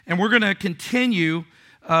And we're going to continue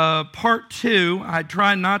part 2. I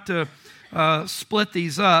try not to split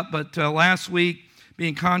these up, but last week,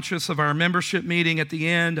 being conscious of our membership meeting at the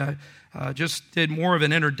end, I just did more of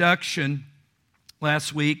an introduction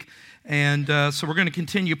last week. And so we're going to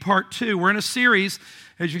continue part 2. We're in a series,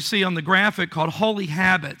 as you see on the graphic, called Holy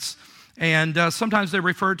Habits. And sometimes they're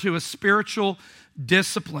referred to as spiritual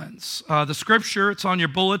disciplines. The scripture, it's on your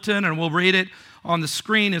bulletin, and we'll read it on the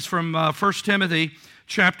screen, is from 1 Timothy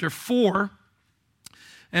chapter 4.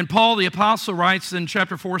 And Paul the apostle writes in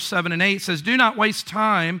chapter 4, 7, and 8, says, "Do not waste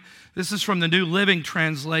time." This is from the New Living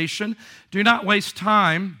Translation. "Do not waste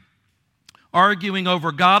time arguing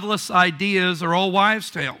over godless ideas or old wives'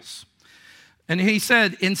 tales." And he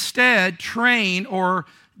said, "Instead, train or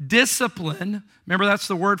discipline." Remember, that's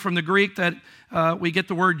the word from the Greek that we get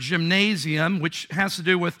the word gymnasium, which has to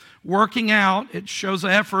do with working out. It shows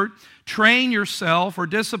effort. Train yourself or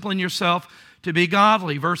discipline yourself to be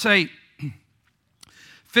godly. Verse 8.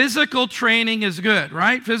 Physical training is good,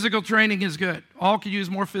 right? Physical training is good. All could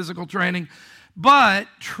use more physical training. But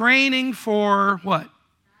training for what?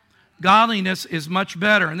 Godliness is much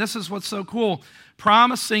better. And this is what's so cool.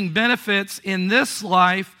 Promising benefits in this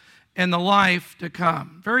life and the life to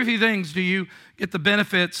come. Very few things do you get the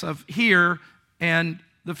benefits of here and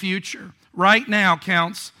the future. Right now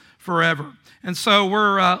counts forever. And so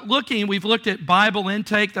we've looked at Bible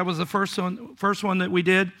intake. That was the first one that we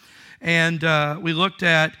did. And we looked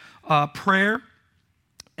at prayer,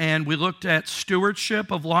 and we looked at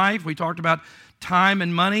stewardship of life. We talked about time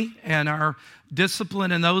and money and our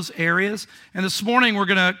discipline in those areas. And this morning we're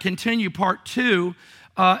going to continue part 2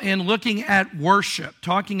 in looking at worship,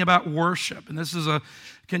 talking about worship. And this is a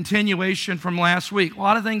continuation from last week. A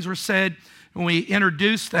lot of things were said when we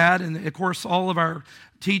introduced that, and of course all of our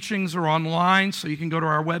teachings are online, so you can go to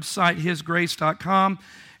our website, hisgrace.com,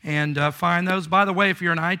 and find those. By the way, if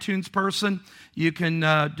you're an iTunes person, you can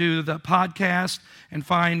do the podcast and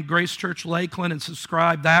find Grace Church Lakeland and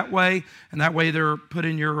subscribe that way. And that way they're put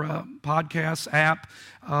in your podcast app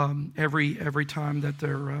every time that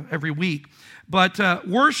they're every week. But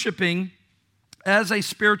worshiping as a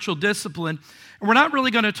spiritual discipline, and we're not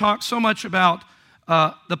really going to talk so much about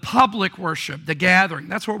the public worship, the gathering.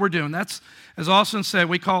 That's what we're doing. That's, as Austin said,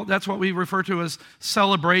 that's what we refer to as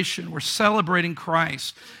celebration. We're celebrating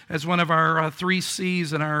Christ as one of our 3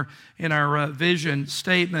 C's in our vision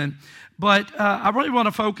statement. But I really want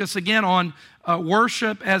to focus again on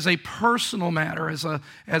worship as a personal matter, as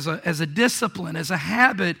a discipline, as a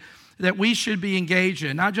habit that we should be engaged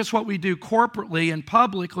in. Not just what we do corporately and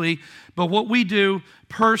publicly, but what we do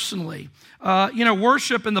personally.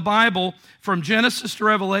 Worship in the Bible, from Genesis to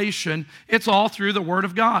Revelation, it's all through the Word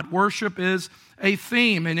of God. Worship is a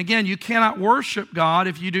theme. And again, you cannot worship God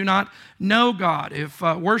if you do not know God. If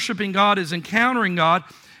worshiping God is encountering God,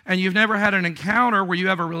 and you've never had an encounter where you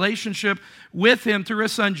have a relationship with Him through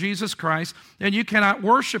His Son, Jesus Christ, then you cannot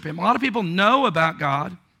worship Him. A lot of people know about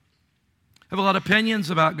God, have a lot of opinions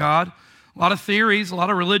about God, a lot of theories, a lot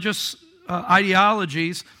of religious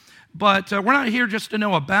ideologies, but we're not here just to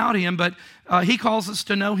know about Him, but He calls us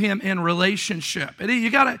to know Him in relationship. And you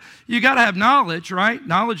gotta have knowledge, right?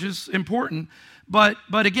 Knowledge is important, but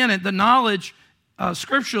again, the knowledge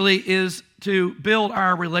scripturally is to build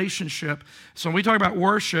our relationship. So when we talk about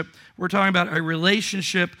worship, we're talking about a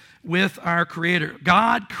relationship with our Creator.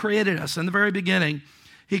 God created us in the very beginning.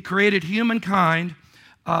 He created humankind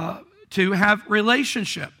to have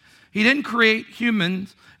relationship. He didn't create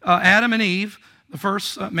humans, Adam and Eve, the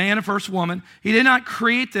first man and first woman. He did not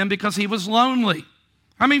create them because He was lonely.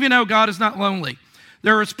 How many of you know God is not lonely?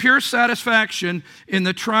 There is pure satisfaction in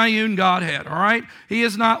the triune Godhead, all right? He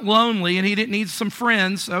is not lonely, and He didn't need some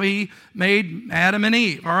friends, so He made Adam and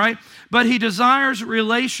Eve, all right? But He desires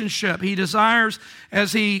relationship. He desires,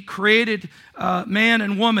 as He created man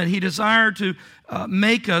and woman, He desired to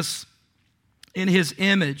make us in His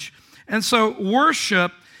image. And so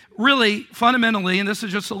worship really fundamentally, and this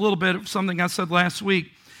is just a little bit of something I said last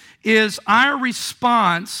week, is our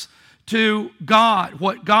response to God,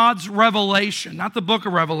 what God's revelation, not the book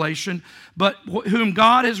of Revelation, but whom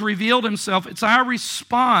God has revealed Himself. It's our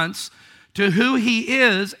response to who He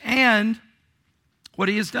is and what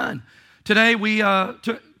He has done. Today we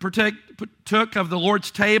took of the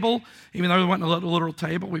Lord's table, even though there wasn't a literal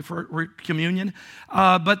table, we for communion,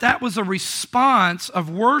 but that was a response of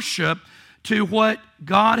worship to what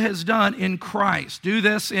God has done in Christ. Do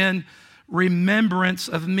this in remembrance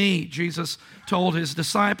of me, Jesus told His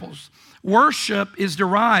disciples. Worship is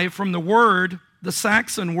derived from the word, the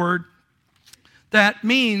Saxon word, that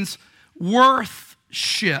means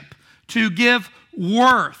worthship, to give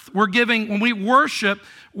worth. When we worship,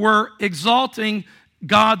 we're exalting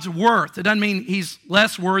God's worth. It doesn't mean he's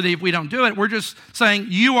less worthy if we don't do it. We're just saying,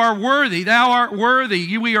 you are worthy. Thou art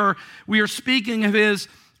worthy. We are speaking of his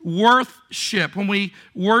worthship when we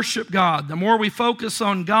worship God. The more we focus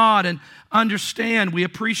on God and understand, we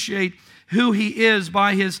appreciate who he is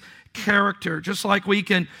by his character. Just like we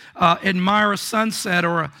can admire a sunset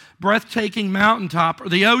or a breathtaking mountaintop or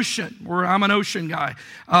the ocean, where I'm an ocean guy,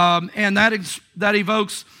 and that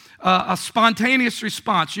evokes a spontaneous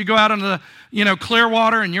response. You go out on the clear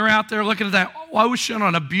water and you're out there looking at that ocean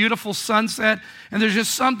on a beautiful sunset, and there's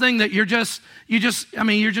just something that you're just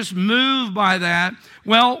moved by that.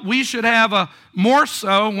 Well, we should have a more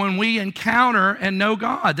so when we encounter and know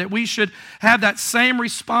God, that we should have that same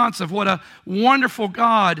response of what a wonderful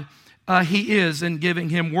God he is in giving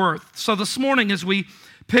him worth. So this morning, as we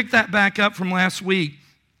pick that back up from last week,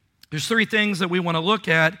 there's three things that we want to look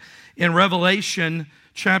at in Revelation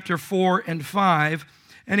chapter 4 and 5.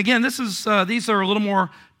 And again, these are a little more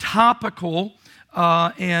topical.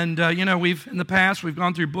 In the past, we've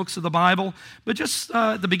gone through books of the Bible. But just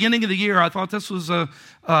at the beginning of the year, I thought this was a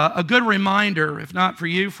good reminder, if not for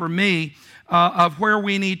you, for me, of where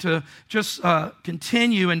we need to just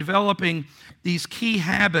continue in developing these key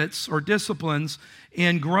habits or disciplines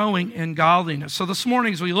in growing in godliness. So this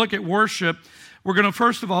morning, as we look at worship, we're going to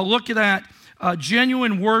first of all look at that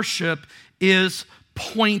genuine worship is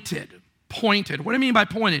pointed. Pointed. What do I mean by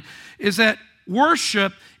pointed? Is that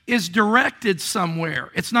worship is directed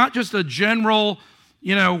somewhere. It's not just a general,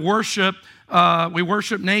 worship. We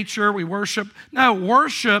worship nature. No,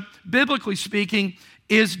 worship, biblically speaking,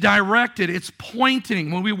 is directed. It's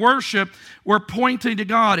pointing. When we worship, we're pointing to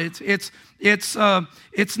God. It's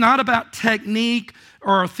not about technique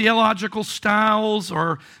or theological styles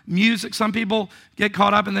or music. Some people get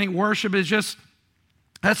caught up and think worship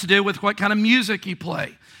has to do with what kind of music you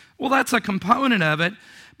play. Well, that's a component of it,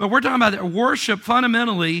 but we're talking about that worship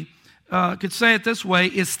fundamentally, could say it this way,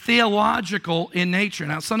 is theological in nature.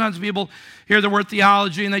 Now, sometimes people hear the word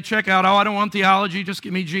theology and they check out, I don't want theology, just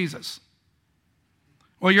give me Jesus.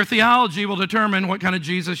 Well, your theology will determine what kind of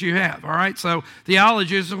Jesus you have, all right? So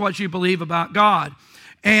theology is what you believe about God.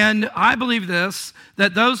 And I believe this,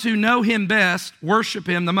 that those who know him best worship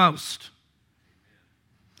him the most.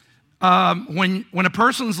 When a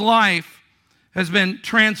person's life has been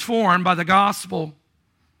transformed by the gospel,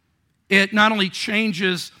 it not only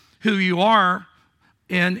changes who you are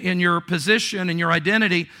in your position and your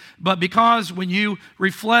identity, but because when you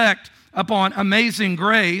reflect upon amazing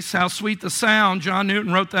grace, how sweet the sound, John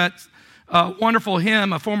Newton wrote that wonderful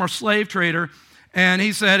hymn, a former slave trader, and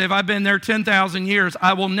he said, if I've been there 10,000 years,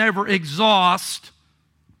 I will never exhaust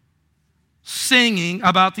singing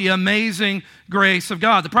about the amazing grace of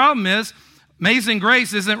God. The problem is, amazing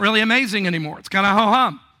grace isn't really amazing anymore. It's kind of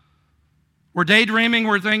ho-hum. We're daydreaming,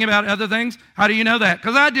 we're thinking about other things. How do you know that?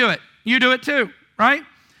 Because I do it. You do it too, right?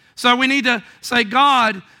 So we need to say,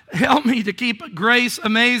 God, help me to keep grace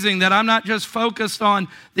amazing, that I'm not just focused on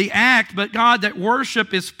the act, but God, that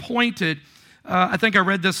worship is pointed. I think I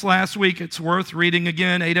read this last week. It's worth reading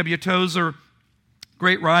again. A.W. Tozer,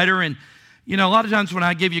 great writer. And, a lot of times when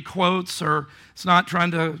I give you quotes, or it's not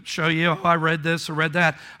trying to show you, I read this or read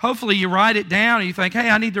that. Hopefully you write it down and you think, hey,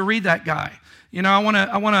 I need to read that guy. I want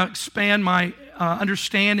to expand my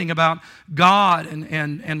understanding about God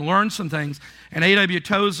and learn some things. And A.W.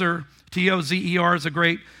 Tozer, T-O-Z-E-R, is a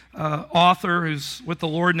great author who's with the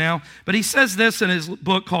Lord now. But he says this in his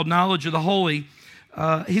book called Knowledge of the Holy.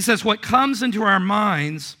 He says, what comes into our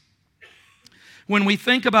minds when we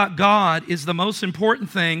think about God is the most important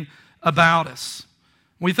thing about us.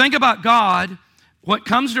 When we think about God, what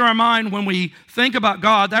comes to our mind when we think about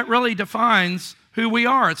God, that really defines who we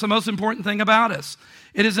are. It's the most important thing about us.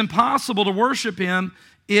 It is impossible to worship him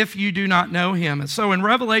if you do not know him. And so in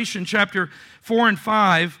Revelation chapter 4 and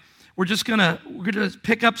 5, we're going to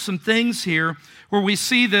pick up some things here where we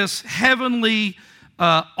see this heavenly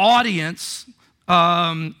audience,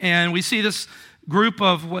 and we see this group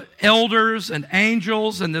of elders and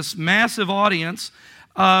angels and this massive audience.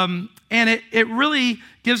 And it really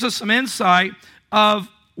gives us some insight of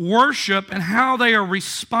worship and how they are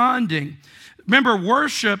responding. Remember,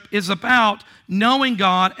 worship is about knowing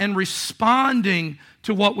God and responding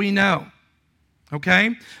to what we know.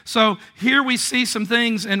 Okay? So here we see some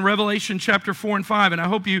things in Revelation chapter 4 and 5, and I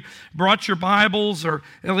hope you brought your Bibles or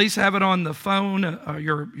at least have it on the phone,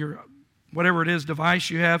 your whatever it is device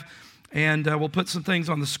you have, and we'll put some things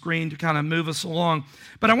on the screen to kind of move us along.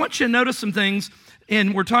 But I want you to notice some things.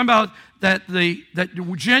 And we're talking about that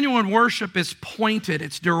genuine worship is pointed.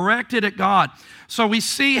 It's directed at God. So we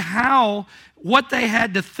see what they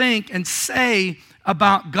had to think and say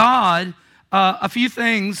about God a few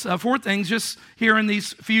things, four things, just here in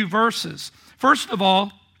these few verses. First of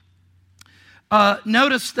all,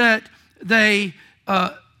 notice that they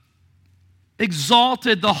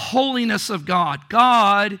exalted the holiness of God.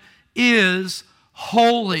 God is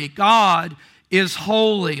holy. God is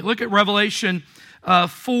holy. Look at Revelation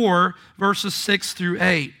 4, verses 6 through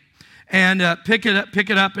 8. And pick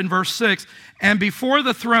it up in verse 6. And before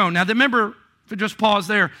the throne, now remember, just pause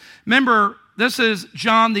there. Remember, this is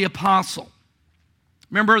John the Apostle.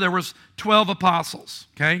 Remember, there was 12 apostles,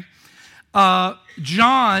 okay?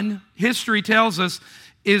 John, history tells us,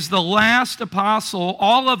 is the last apostle.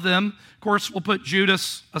 All of them, of course, we'll put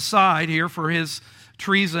Judas aside here for his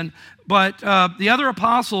treason. But the other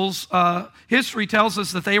apostles, history tells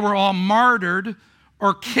us that they were all martyred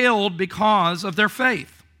or killed because of their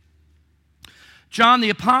faith. John the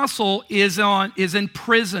Apostle is in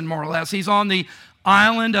prison, more or less. He's on the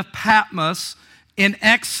island of Patmos in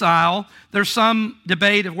exile. There's some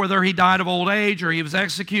debate of whether he died of old age or he was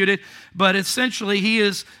executed, but essentially he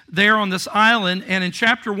is there on this island, and in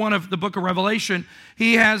chapter 1 of the book of Revelation,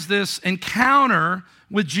 he has this encounter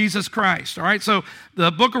with Jesus Christ. All right, so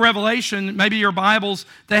the book of Revelation, maybe your Bible's,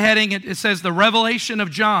 the heading, it says the revelation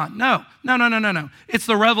of John. No. It's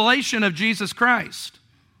the revelation of Jesus Christ.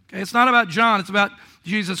 Okay, it's not about John, it's about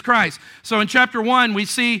Jesus Christ. So in chapter 1, we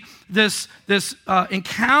see this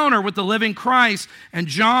encounter with the living Christ, and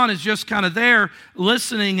John is just kind of there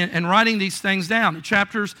listening and writing these things down. In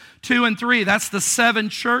chapters 2 and 3, that's the 7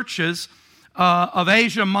 churches of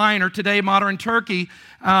Asia Minor, today modern Turkey,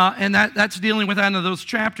 and that's dealing with that in those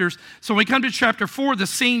chapters. So when we come to chapter 4, the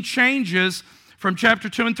scene changes from chapter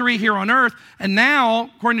 2 and 3 here on earth, and now,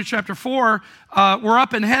 according to chapter 4, we're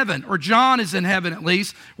up in heaven, or John is in heaven at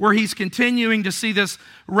least, where he's continuing to see this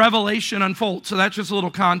revelation unfold. So that's just a little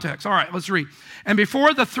context. All right, let's read. And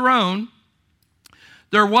before the throne,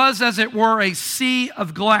 there was, as it were, a sea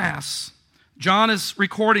of glass. John is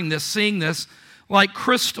recording this, seeing this, like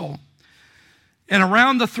crystal. And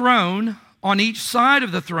around the throne, on each side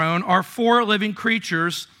of the throne, are 4 living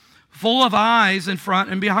creatures full of eyes in front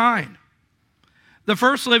and behind. The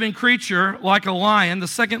first living creature like a lion, the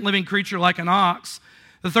second living creature like an ox,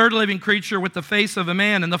 the third living creature with the face of a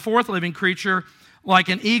man, and the fourth living creature like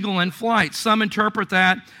an eagle in flight. Some interpret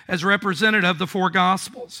that as representative of the 4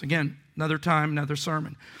 Gospels. Again, another time, another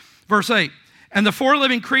sermon. Verse 8, and the 4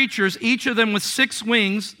 living creatures, each of them with 6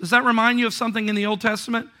 wings. Does that remind you of something in the Old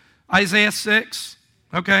Testament? Isaiah 6,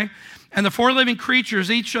 okay? And the 4 living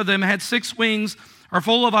creatures, each of them had 6 wings, are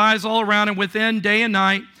full of eyes all around and within, day and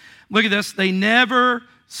night. Look at this. They never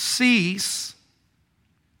cease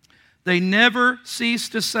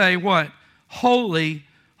to say what? Holy,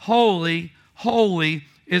 holy, holy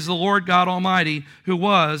is the Lord God Almighty, who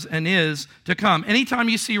was and is to come. Anytime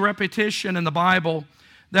you see repetition in the Bible,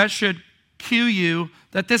 that should cue you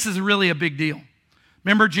that this is really a big deal.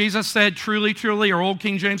 Remember, Jesus said, truly, truly, or Old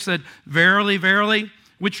King James said, verily, verily,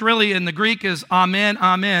 which really in the Greek is amen,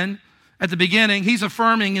 amen. At the beginning, he's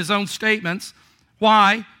affirming his own statements.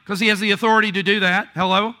 Why? Because he has the authority to do that.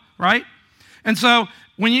 Hello, right? And so,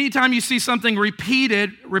 anytime you see something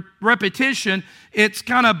repeated, repetition, it's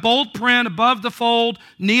kind of bold print, above the fold,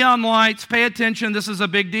 neon lights, pay attention, this is a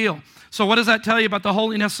big deal. So what does that tell you about the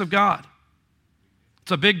holiness of God?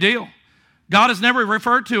 It's a big deal. God is never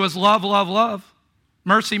referred to as love, love, love,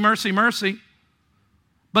 mercy, mercy, mercy.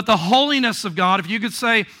 But the holiness of God, if you could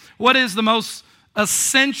say, what is the most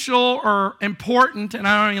essential or important, and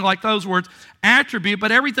I don't even like those words, attribute,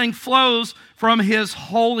 but everything flows from His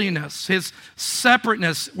holiness, His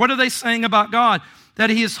separateness. What are they saying about God? That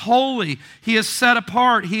He is holy, He is set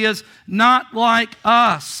apart, He is not like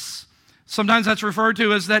us. Sometimes that's referred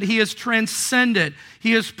to as that He is transcendent,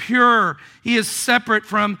 He is pure, He is separate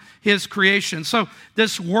from His creation. So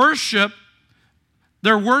this worship,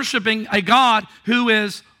 they're worshiping a God who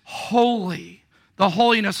is holy. The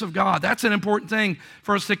holiness of God. That's an important thing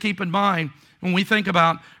for us to keep in mind when we think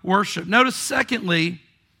about worship. Notice, secondly,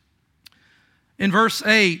 in verse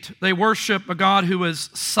 8, they worship a God who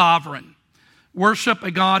is sovereign. Worship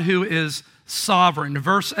a God who is sovereign. In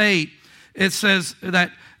verse 8, it says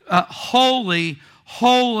that holy,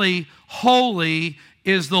 holy, holy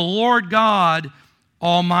is the Lord God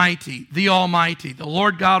Almighty, the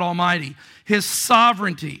Lord God Almighty. His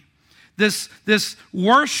sovereignty. This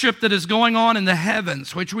worship that is going on in the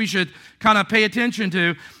heavens, which we should kind of pay attention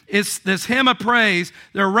to, is this hymn of praise.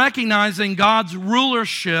 They're recognizing God's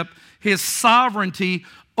rulership, His sovereignty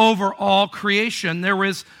over all creation. There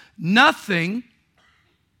is nothing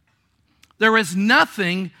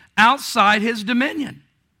outside His dominion.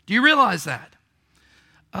 Do you realize that?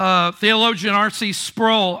 Theologian R.C.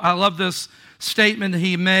 Sproul, I love this statement that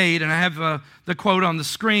he made, and I have the quote on the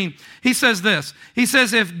screen. He says this. He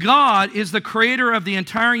says, if God is the creator of the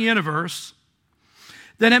entire universe,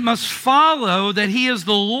 then it must follow that he is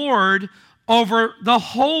the Lord over the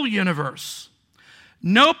whole universe.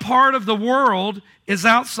 No part of the world is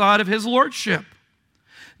outside of his lordship.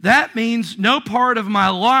 That means no part of my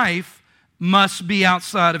life must be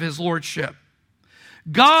outside of his lordship.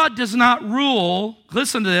 God does not rule,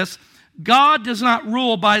 listen to this, God does not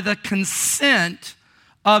rule by the consent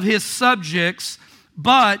of his subjects,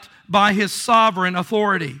 but by his sovereign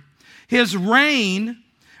authority. His reign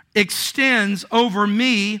extends over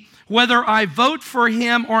me whether I vote for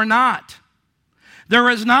him or not. There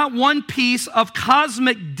is not one piece of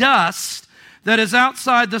cosmic dust that is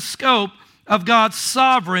outside the scope of God's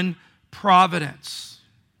sovereign providence.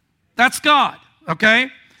 That's God, okay?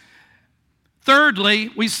 Thirdly,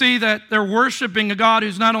 we see that they're worshiping a God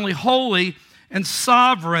who's not only holy and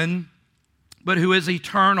sovereign, but who is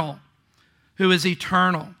eternal. Who is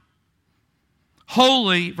eternal.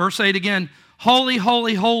 Holy, verse 8 again, holy,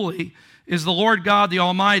 holy, holy is the Lord God the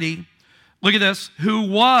Almighty. Look at this, who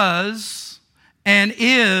was and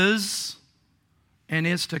is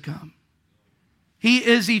to come. He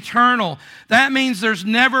is eternal. That means he's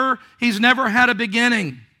never had a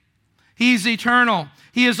beginning. He's eternal.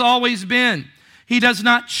 He has always been. He does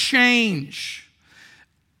not change.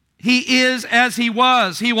 He is as he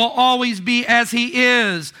was. He will always be as he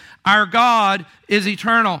is. Our God is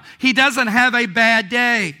eternal. He doesn't have a bad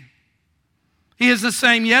day. He is the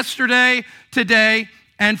same yesterday, today,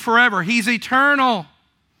 and forever. He's eternal.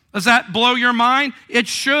 Does that blow your mind? It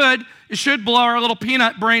should. It should blow our little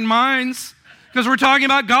peanut brain minds because we're talking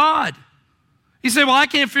about God. You say, well, I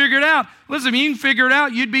can't figure it out. Listen, if you can figure it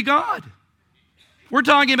out, you'd be God. We're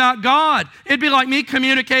talking about God. It'd be like me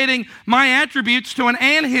communicating my attributes to an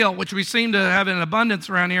anthill, which we seem to have in abundance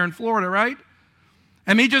around here in Florida, right?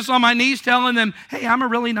 And me just on my knees telling them, hey, I'm a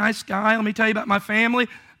really nice guy. Let me tell you about my family.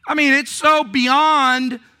 I mean, it's so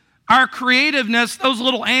beyond our creativeness, those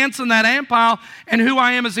little ants in that ant pile, and who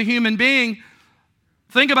I am as a human being.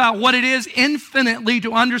 Think about what it is infinitely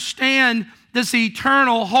to understand this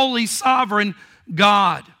eternal, holy, sovereign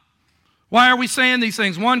God. Why are we saying these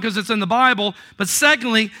things? One, because it's in the Bible, but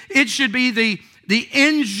secondly, it should be the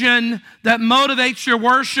engine that motivates your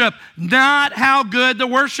worship, not how good the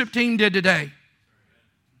worship team did today.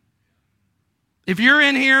 If you're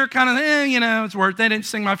in here kind of, it's worth it. They didn't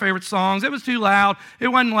sing my favorite songs. It was too loud. It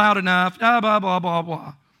wasn't loud enough. Blah, blah, blah, blah,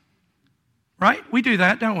 blah. Right? We do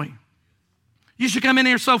that, don't we? You should come in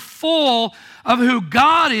here so full of who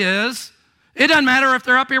God is. It doesn't matter if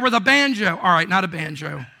they're up here with a banjo. All right, not a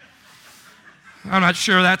banjo. I'm not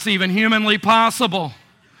sure that's even humanly possible.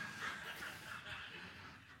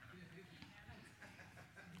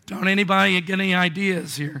 Don't anybody get any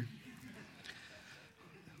ideas here?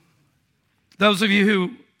 Those of you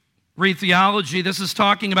who read theology, this is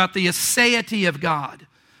talking about the aseity of God.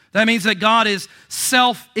 That means that God is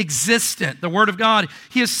self-existent. The Word of God,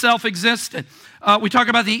 He is self-existent. We talk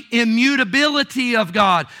about the immutability of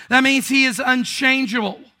God. That means He is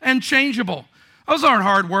unchangeable. Those aren't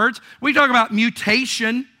hard words. We talk about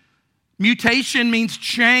mutation. Mutation means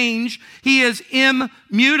change. He is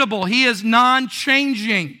immutable. He is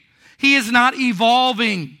non-changing. He is not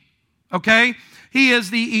evolving. Okay? He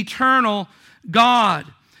is the eternal God.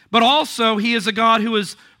 But also, He is a God who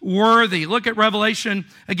is worthy. Look at Revelation,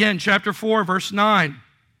 again, chapter 4, verse 9.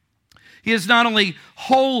 He is not only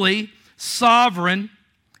holy, sovereign,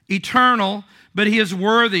 eternal, but He is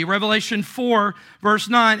worthy. Revelation 4, verse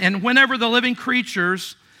 9. And whenever the living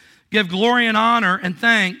creatures give glory and honor and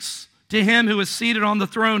thanks to Him who is seated on the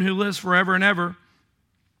throne, who lives forever and ever,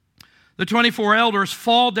 the 24 elders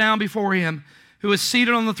fall down before Him who is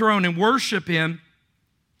seated on the throne and worship Him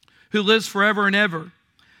who lives forever and ever.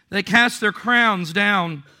 They cast their crowns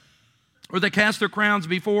down, or they cast their crowns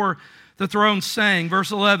before the throne, saying,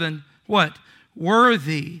 verse 11, what?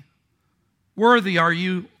 Worthy are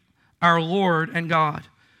you, our Lord and God,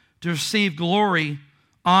 to receive glory,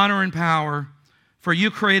 honor, and power, for you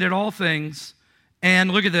created all things.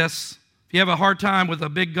 And look at this. If you have a hard time with a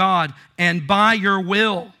big God, and by your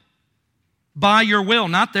will,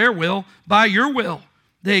 not their will, by your will,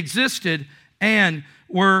 they existed and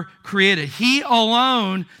were created. He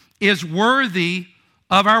alone is worthy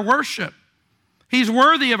of our worship. He's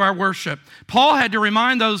worthy of our worship. Paul had to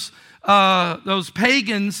remind those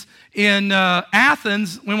pagans in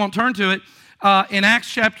Athens, we won't turn to it, in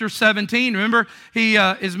Acts chapter 17. Remember, he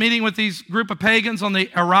is meeting with these group of pagans on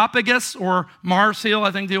the Areopagus, or Mars Hill,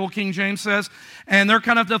 I think the old King James says, and they're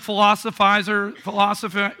kind of the philosophizing,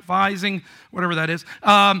 whatever that is.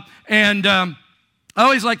 I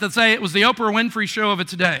always like to say it was the Oprah Winfrey show of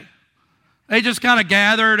its day. They just kind of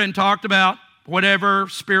gathered and talked about whatever,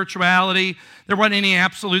 spirituality. There wasn't any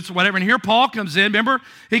absolutes or whatever. And here Paul comes in. Remember,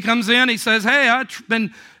 he comes in, he says, hey, I've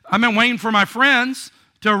been waiting for my friends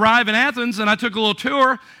to arrive in Athens, and I took a little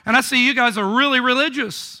tour, and I see you guys are really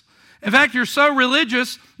religious. In fact, you're so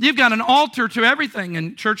religious, you've got an altar to everything.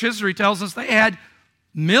 And church history tells us they had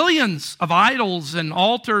millions of idols and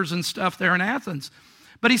altars and stuff there in Athens.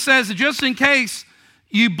 But he says, just in case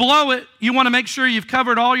you blow it, you want to make sure you've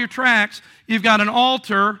covered all your tracks. You've got an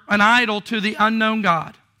altar, an idol to the unknown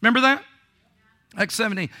God. Remember that? Acts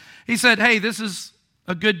 17. He said, hey, this is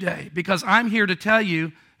a good day because I'm here to tell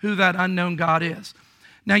you who that unknown God is.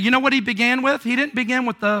 Now, you know what he began with? He didn't begin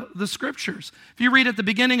with the scriptures. If you read at the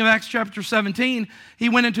beginning of Acts chapter 17, he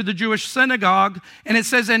went into the Jewish synagogue, and it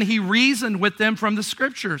says, and he reasoned with them from the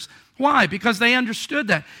scriptures. Why? Because they understood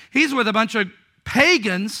that. He's with a bunch of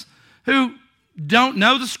pagans who don't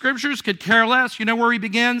know the scriptures, could care less. You know where he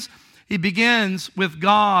begins? He begins with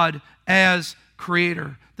God as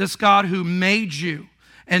creator, this God who made you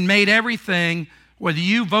and made everything. Whether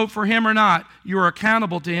you vote for him or not, you are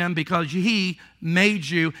accountable to him because he made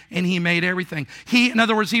you and he made everything. In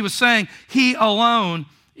other words, he was saying he alone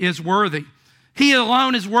is worthy. He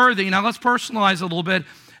alone is worthy. Now let's personalize a little bit.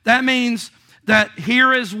 That means that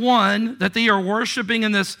here is one that they are worshiping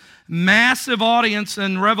in this massive audience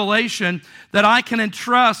in Revelation that I can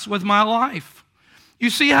entrust with my life.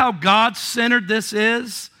 You see how God-centered this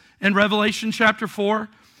is in Revelation chapter 4?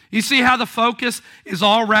 You see how the focus is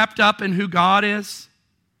all wrapped up in who God is?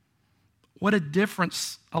 What a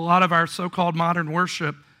difference a lot of our so-called modern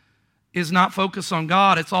worship is not focused on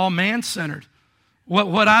God. It's all man-centered.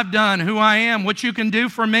 What I've done, who I am, what you can do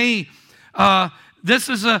for me. This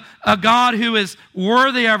is a God who is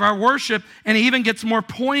worthy of our worship, and he even gets more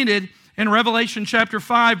pointed in Revelation chapter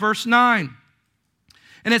 5, verse 9.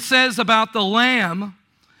 And it says about the Lamb,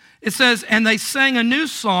 it says, and they sang a new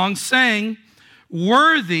song, saying,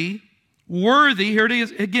 worthy, here it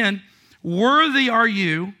is again, worthy are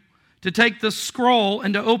you to take the scroll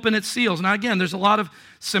and to open its seals. Now again, there's a lot of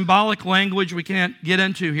symbolic language we can't get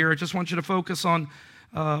into here. I just want you to focus on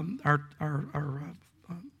our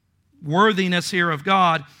worthiness here of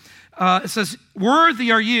God. It says,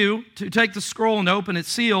 worthy are you to take the scroll and to open its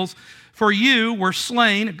seals, for you were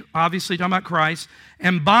slain, obviously talking about Christ,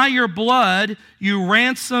 and by your blood you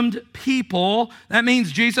ransomed people. That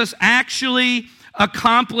means Jesus actually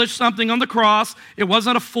accomplished something on the cross. It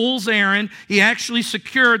wasn't a fool's errand. He actually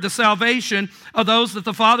secured the salvation of those that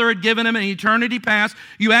the Father had given him in eternity past.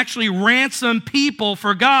 You actually ransomed people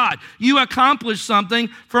for God. You accomplished something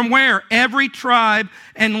from where? Every tribe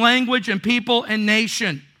and language and people and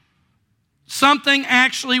nation. Something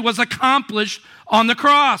actually was accomplished on the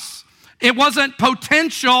cross. It wasn't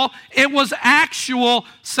potential, it was actual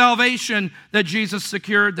salvation that Jesus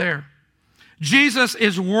secured there. Jesus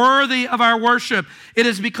is worthy of our worship. It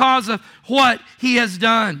is because of what he has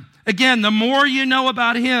done. Again, the more you know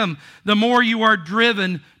about him, the more you are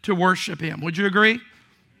driven to worship him. Would you agree?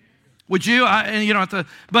 Would you? You don't have to,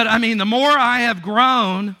 but I mean, the more I have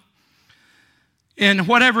grown in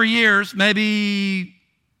whatever years, maybe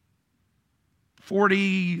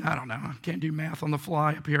 40, I don't know, I can't do math on the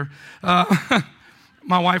fly up here.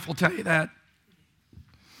 My wife will tell you that.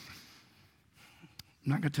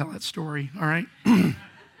 I'm not going to tell that story, all right? Now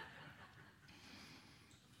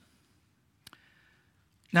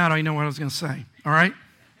I don't even know what I was going to say, all right?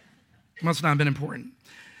 Must not have been important.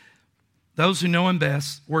 Those who know him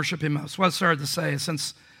best worship him most. What I started to say is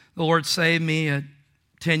since the Lord saved me at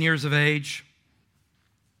 10 years of age,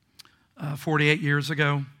 48 years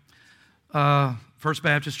ago, First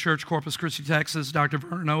Baptist Church, Corpus Christi, Texas, Dr.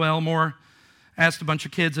 Vernon O. Elmore asked a bunch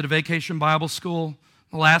of kids at a vacation Bible school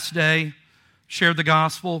the last day, shared the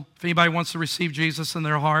gospel. If anybody wants to receive Jesus in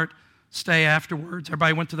their heart, stay afterwards.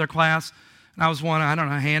 Everybody went to their class, and I was one, I don't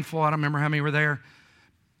know, a handful. I don't remember how many were there.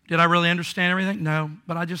 Did I really understand everything? No,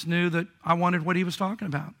 but I just knew that I wanted what he was talking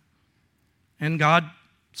about. And God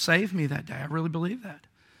saved me that day. I really believe that.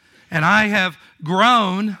 And I have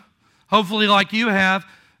grown, hopefully like you have,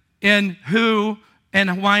 in who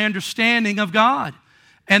and my understanding of God.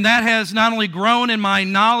 And that has not only grown in my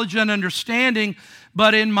knowledge and understanding,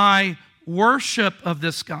 but in my worship of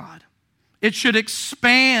this God. It should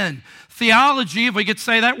expand. Theology, if we could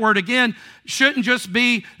say that word again, shouldn't just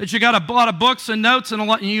be that you got a lot of books and notes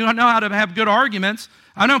and you know how to have good arguments.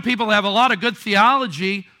 I know people have a lot of good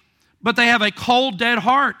theology, but they have a cold, dead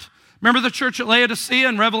heart. Remember the church at Laodicea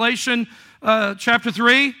in Revelation chapter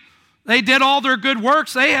 3? They did all their good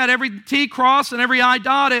works. They had every T crossed and every I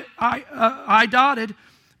dotted.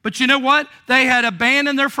 But you know what? They had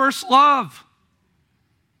abandoned their first love.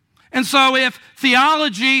 And so if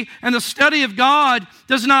theology and the study of God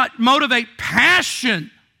does not motivate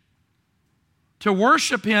passion to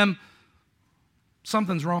worship Him,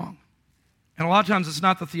 something's wrong. And a lot of times it's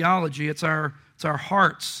not the theology, it's our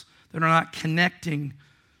hearts that are not connecting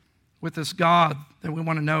with this God that we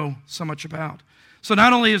want to know so much about. So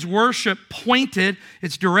not only is worship pointed,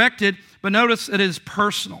 it's directed, but notice it is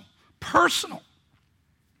personal. Personal.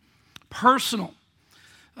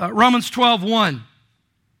 Romans 12:1.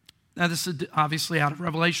 Now this is obviously out of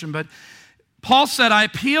Revelation, but Paul said, I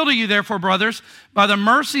appeal to you therefore, brothers, by the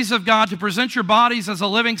mercies of God, to present your bodies as a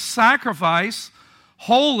living sacrifice,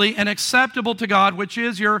 holy and acceptable to God, which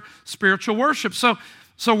is your spiritual worship. So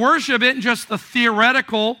worship isn't just the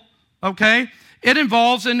theoretical, okay? It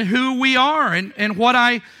involves in who we are and who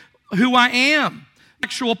I am.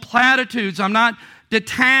 Actual platitudes. I'm not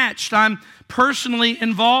detached. I'm personally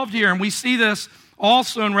involved here. And we see this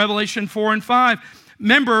also in Revelation 4 and 5.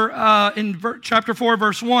 Remember in chapter 4,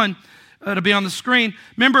 verse 1, to be on the screen,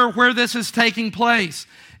 remember where this is taking place.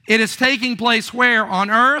 It is taking place where? On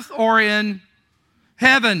earth or in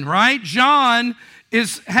heaven, right? John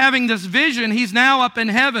is having this vision. He's now up in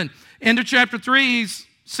heaven. Into chapter 3, he's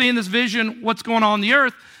seeing this vision, what's going on the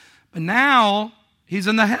earth. But now he's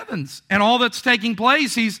in the heavens. And all that's taking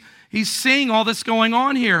place, he's seeing all this going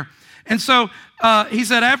on here. And so he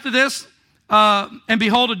said, after this, and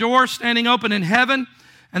behold, a door standing open in heaven.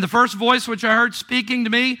 And the first voice which I heard speaking to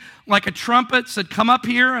me like a trumpet said, come up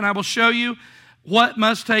here and I will show you what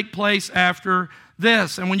must take place after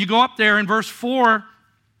this. And when you go up there in verse 4,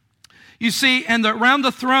 you see, and around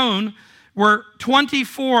the throne were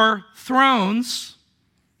 24 thrones,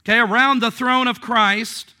 okay, around the throne of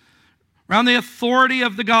Christ, around the authority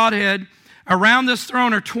of the Godhead. Around this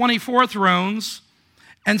throne are 24 thrones,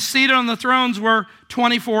 and seated on the thrones were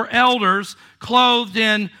 24 elders, clothed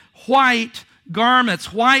in white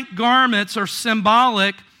garments. White garments are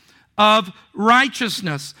symbolic of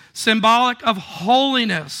righteousness, symbolic of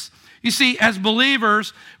holiness. You see, as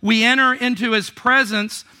believers, we enter into His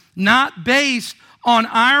presence not based on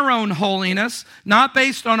our own holiness, not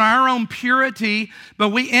based on our own purity, but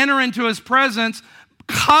we enter into His presence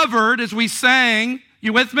covered, as we sang,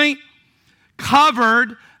 you with me?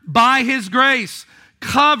 Covered by His grace,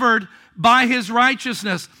 covered by His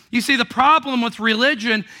righteousness. You see, the problem with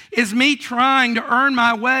religion is me trying to earn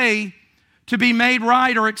my way to be made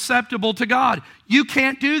right or acceptable to God. You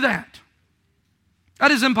can't do that.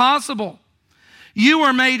 That is impossible. You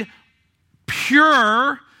are made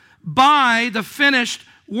pure by the finished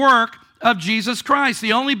work of Jesus Christ.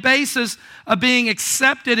 The only basis of being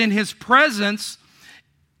accepted in His presence,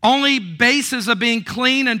 only basis of being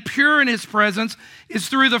clean and pure in His presence is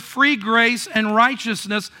through the free grace and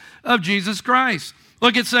righteousness of Jesus Christ.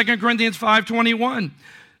 Look at 2 Corinthians 5:21.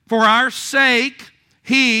 For our sake,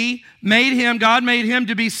 God made Him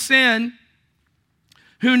to be sin,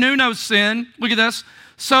 who knew no sin. Look at this.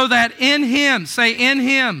 So that in Him, say in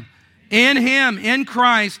Him, in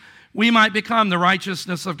Christ, we might become the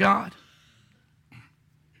righteousness of God.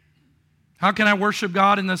 How can I worship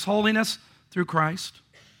God in this holiness? Through Christ.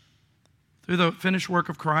 Through the finished work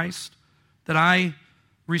of Christ that I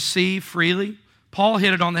receive freely. Paul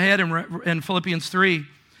hit it on the head in Philippians 3.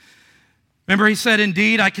 Remember, he said,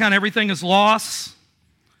 indeed, I count everything as loss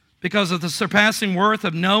because of the surpassing worth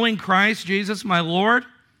of knowing Christ Jesus my Lord.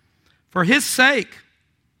 For His sake,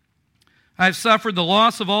 I have suffered the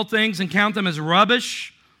loss of all things and count them as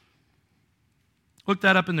rubbish. Look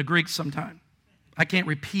that up in the Greek sometime. I can't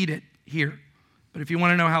repeat it here. But if you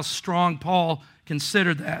want to know how strong Paul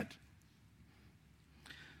considered that,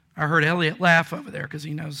 I heard Elliot laugh over there because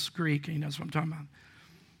he knows Greek and he knows what I'm talking about.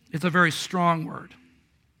 It's a very strong word.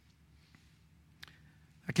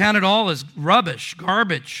 I count it all as rubbish,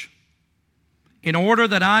 garbage, in order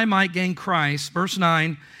that I might gain Christ. Verse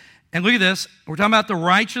 9, and look at this. We're talking about the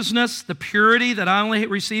righteousness, the purity that I only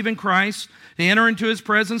receive in Christ, to enter into His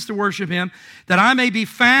presence to worship Him, that I may be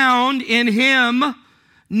found in Him,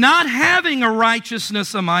 not having a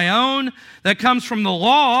righteousness of my own that comes from the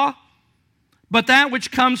law, but that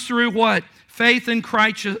which comes through what? Faith in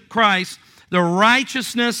Christ, the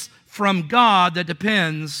righteousness from God that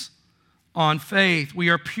depends on faith. We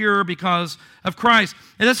are pure because of Christ.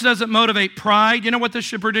 And this doesn't motivate pride. You know what this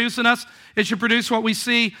should produce in us? It should produce what we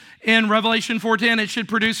see in Revelation 4:10. It should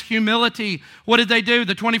produce humility. What did they do?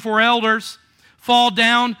 The 24 elders fall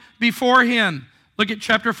down before Him. Look at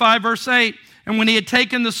chapter 5, verse 8. And when He had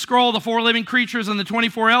taken the scroll, the 4 living creatures and the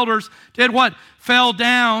 24 elders did what? Fell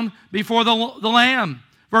down before the Lamb.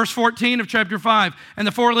 Verse 14 of chapter 5. And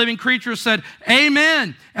the 4 living creatures said,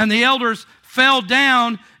 Amen. And the elders fell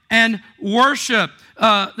down and worship.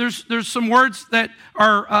 There's some words that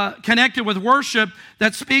are connected with worship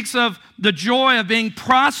that speaks of the joy of being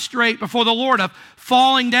prostrate before the Lord, of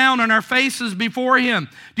falling down on our faces before Him.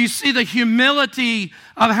 Do you see the humility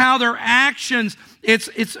of how their actions, it's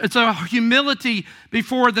a humility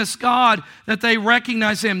before this God that they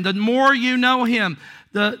recognize Him. The more you know Him,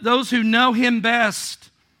 those who know Him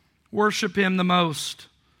best worship Him the most.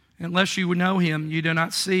 Unless you know Him, you do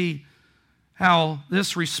not see how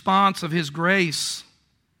this response of His grace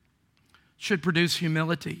should produce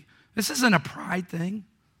humility. This isn't a pride thing.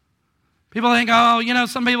 People think,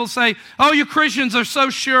 some people say, oh, you Christians are so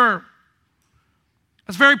sure.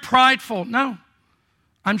 That's very prideful. No,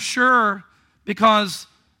 I'm sure because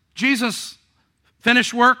Jesus'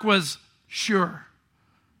 finished work was sure.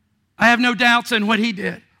 I have no doubts in what He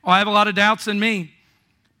did. Oh, I have a lot of doubts in me.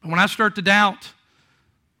 But when I start to doubt,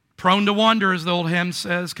 prone to wonder, as the old hymn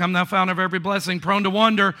says, come thou fount of every blessing, prone to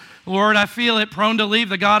wonder, Lord, I feel it, prone to leave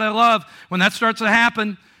the God I love. When that starts to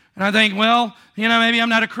happen, and I think, well, maybe I'm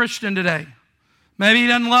not a Christian today. Maybe He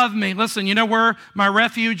doesn't love me. Listen, you know where my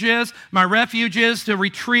refuge is? My refuge is to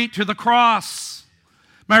retreat to the cross.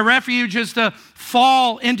 My refuge is to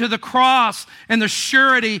fall into the cross and the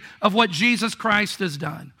surety of what Jesus Christ has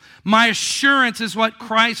done. My assurance is what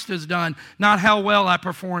Christ has done, not how well I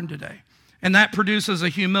performed today. And that produces a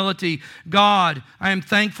humility. God, I am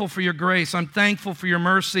thankful for your grace. I'm thankful for your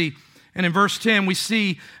mercy. And in verse 10, we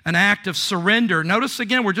see an act of surrender. Notice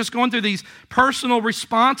again, we're just going through these personal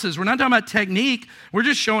responses. We're not talking about technique. We're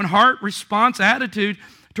just showing heart response attitude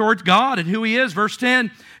towards God and who He is. Verse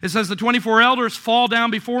 10, it says, the 24 elders fall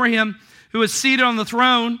down before Him who is seated on the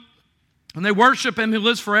throne, and they worship Him who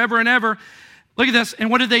lives forever and ever. Look at this. And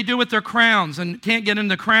what did they do with their crowns? And can't get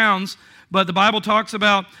into crowns, but the Bible talks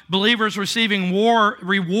about believers receiving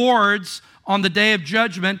rewards on the day of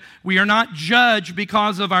judgment. We are not judged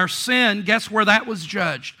because of our sin. Guess where that was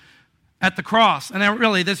judged? At the cross. And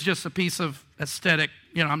really, this is just a piece of aesthetic.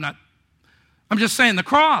 I'm just saying the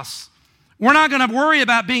cross. We're not going to worry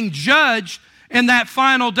about being judged in that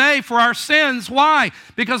final day for our sins. Why?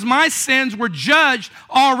 Because my sins were judged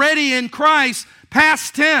already in Christ,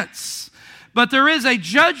 past tense. But there is a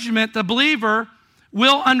judgment the believer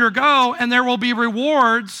will undergo, and there will be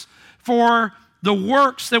rewards for the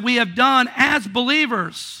works that we have done as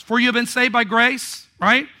believers. For you have been saved by grace,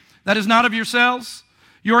 right? That is not of yourselves.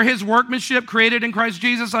 You are His workmanship, created in Christ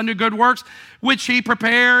Jesus unto good works, which He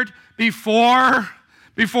prepared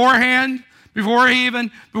beforehand, before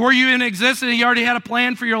you even existed. He already had a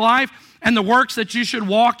plan for your life and the works that you should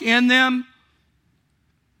walk in them.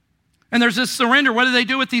 And there's this surrender. What do they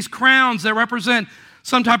do with these crowns that represent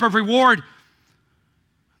some type of reward?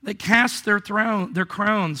 They cast their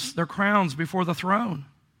crowns before the throne.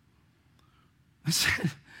 I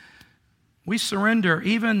said, we surrender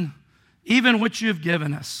even what you've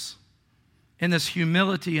given us in this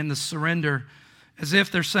humility and this surrender, as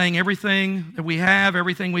if they're saying everything that we have,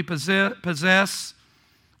 everything we possess,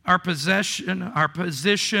 our possession, our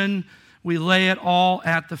position, we lay it all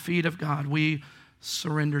at the feet of God. We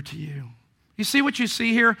surrender to you. You see what you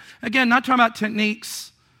see here? Again, not talking about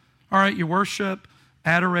techniques. All right, you worship,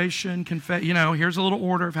 adoration, confess. Here's a little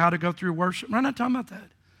order of how to go through worship. We're not talking about that.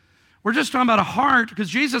 We're just talking about a heart,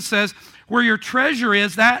 because Jesus says, where your treasure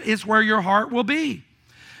is, that is where your heart will be.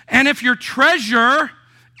 And if your treasure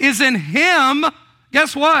is in Him,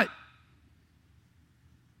 guess what?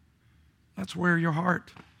 That's where your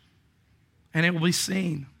heart, and it will be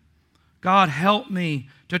seen. God, help me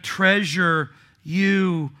to treasure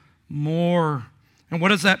you more. And what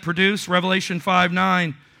does that produce? Revelation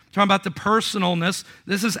 5:9. Talking about the personalness.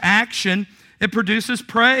 This is action. It produces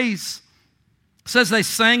praise. It says they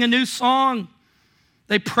sang a new song.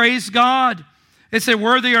 They praised God. They said,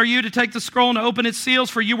 worthy are you to take the scroll and open its seals,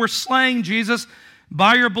 for you were slain, Jesus.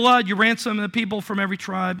 By your blood, you ransomed the people from every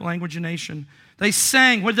tribe, language, and nation. They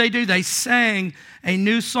sang. What did they do? They sang a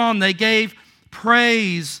new song. They gave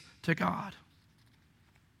praise to God.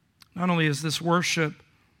 Not only is this worship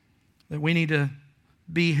that we need to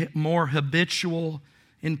be more habitual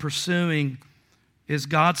in pursuing, is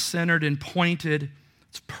God-centered and pointed.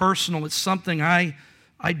 It's personal. It's something I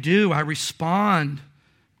do. I respond.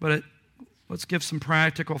 But let's give some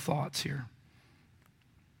practical thoughts here.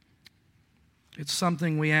 It's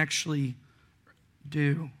something we actually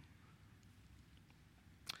do.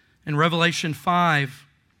 In Revelation 5,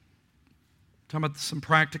 talking about some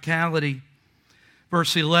practicality,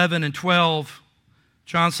 verse 11 and 12,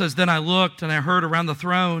 John says, then I looked and I heard around the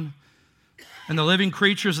throne and the living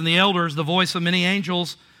creatures and the elders the voice of many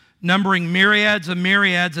angels, numbering myriads of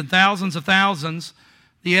myriads and thousands of thousands.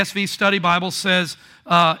 The ESV Study Bible says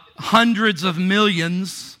hundreds of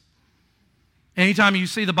millions. Anytime you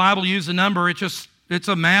see the Bible use a number, it's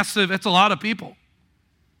a lot of people.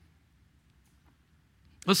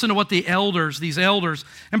 Listen to what these elders,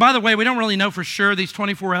 and by the way, we don't really know for sure these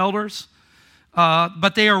 24 elders,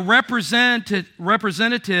 but they are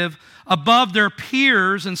representative above their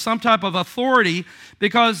peers in some type of authority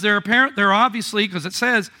because they're obviously, because it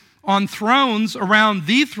says, on thrones around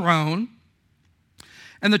the throne.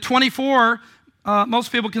 And the 24,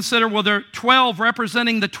 most people consider, well, they're 12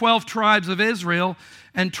 representing the 12 tribes of Israel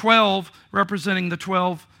and 12 representing the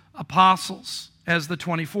 12 apostles as the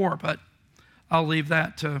 24. But I'll leave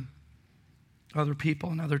that to other people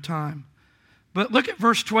another time. But look at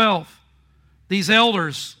verse 12. These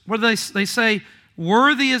elders, what do they say?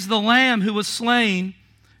 Worthy is the Lamb who was slain.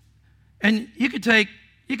 And you could take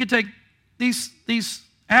these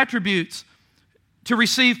attributes to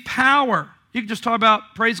receive power. You could just talk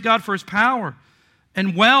about praise God for his power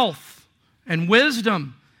and wealth and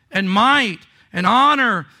wisdom and might and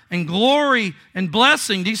honor and glory and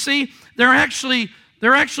blessing. Do you see? They're actually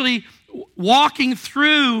walking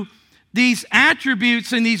through these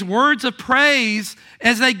attributes and these words of praise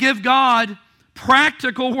as they give God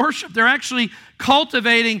practical worship. They're actually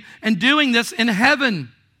cultivating and doing this in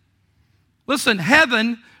heaven. Listen,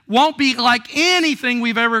 heaven won't be like anything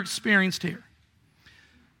we've ever experienced here.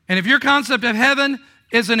 And if your concept of heaven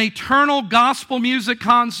is an eternal gospel music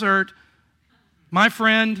concert, my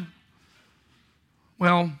friend,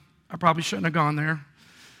 well, I probably shouldn't have gone there.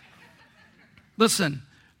 Listen,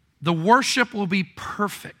 the worship will be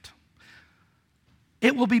perfect.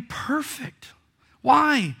 It will be perfect.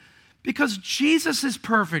 Why? Because Jesus is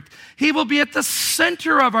perfect. He will be at the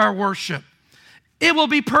center of our worship. It will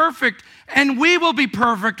be perfect, and we will be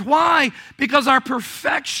perfect. Why? Because our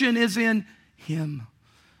perfection is in Him.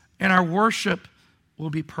 And our worship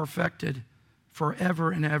will be perfected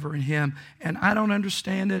forever and ever in Him. And I don't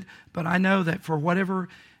understand it, but I know that for whatever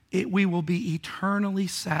we will be eternally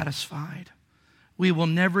satisfied. We will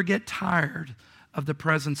never get tired of the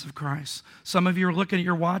presence of Christ. Some of you are looking at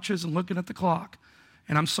your watches and looking at the clock.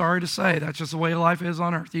 And I'm sorry to say, that's just the way life is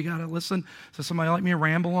on earth. You got to listen to somebody like me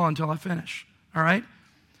ramble on until I finish. All right?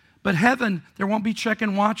 But heaven, there won't be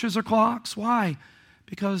checking watches or clocks. Why?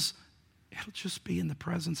 Because it'll just be in the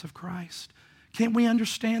presence of Christ. Can't we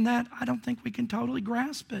understand that? I don't think we can totally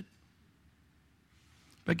grasp it.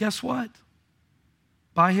 But guess what?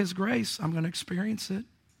 By His grace, I'm going to experience it.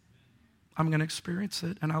 I'm going to experience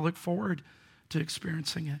it, and I look forward to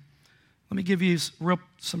experiencing it. Let me give you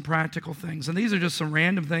some practical things. And these are just some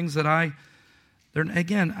random things that I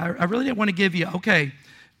really didn't want to give you, okay,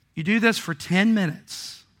 you do this for 10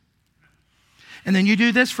 minutes. And then you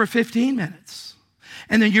do this for 15 minutes.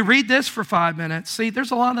 And then you read this for 5 minutes. See,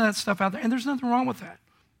 there's a lot of that stuff out there, and there's nothing wrong with that.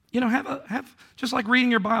 You know, have just like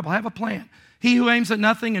reading your Bible, have a plan. He who aims at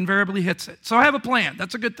nothing invariably hits it. So have a plan.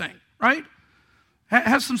 That's a good thing, right?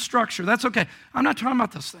 Have some structure. That's okay. I'm not talking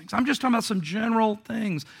about those things. I'm just talking about some general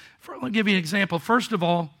things. Let me give you an example. First of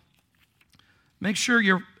all, make sure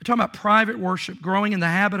you're talking about private worship. Growing in the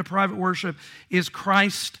habit of private worship is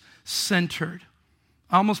Christ-centered.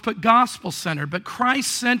 I almost put gospel-centered, but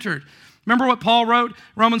Christ-centered. Remember what Paul wrote,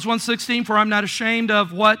 Romans 1:16, for I'm not ashamed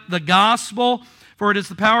of what? The gospel, for it is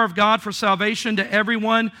the power of God for salvation to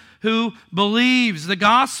everyone who believes. The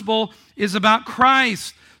gospel is about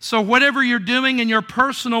Christ. So whatever you're doing in your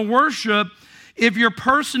personal worship, if your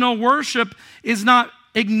personal worship is not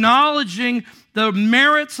acknowledging the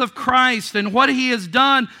merits of Christ and what He has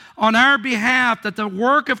done on our behalf, that the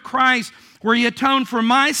work of Christ, where He atoned for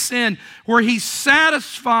my sin, where He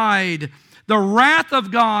satisfied the wrath of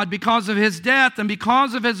God because of His death and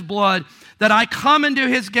because of His blood, that I come into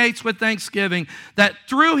His gates with thanksgiving, that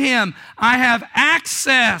through Him I have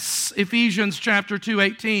access, Ephesians chapter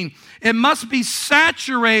 2:18. It must be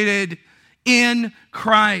saturated in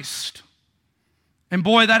Christ. And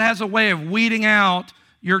boy, that has a way of weeding out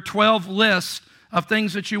your 12 list of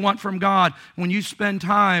things that you want from God when you spend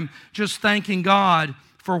time just thanking God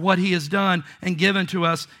for what He has done and given to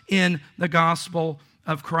us in the gospel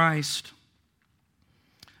of Christ.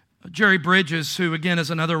 Jerry Bridges, who again is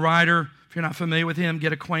another writer, if you're not familiar with him,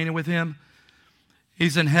 get acquainted with him.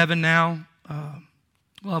 He's in heaven now.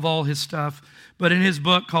 Love all his stuff. But in his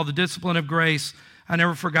book called The Discipline of Grace, I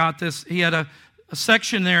never forgot this. He had a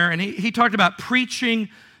section there, and he talked about preaching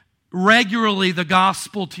regularly the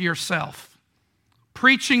gospel to yourself.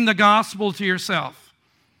 Preaching the gospel to yourself.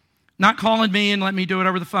 Not calling me and let me do it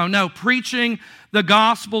over the phone. No, preaching the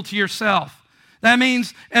gospel to yourself. That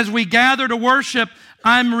means as we gather to worship,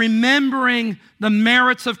 I'm remembering the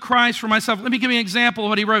merits of Christ for myself. Let me give you an example of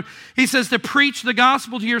what he wrote. He says, to preach the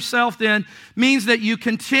gospel to yourself then means that you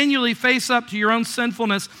continually face up to your own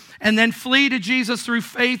sinfulness and then flee to Jesus through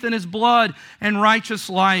faith in his blood and righteous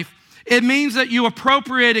life. It means that you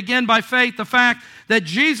appropriate again by faith the fact that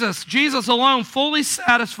Jesus alone fully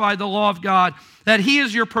satisfied the law of God, that he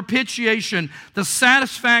is your propitiation, the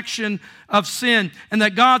satisfaction of sin, and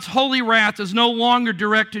that God's holy wrath is no longer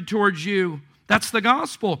directed towards you. That's the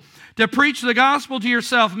gospel. To preach the gospel to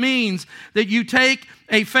yourself means that you take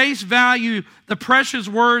a face value the precious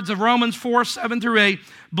words of Romans 4:7-8.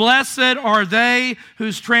 Blessed are they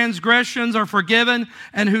whose transgressions are forgiven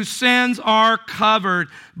and whose sins are covered.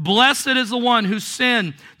 Blessed is the one whose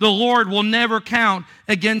sin the Lord will never count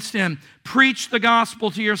against him. Preach the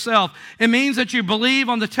gospel to yourself. It means that you believe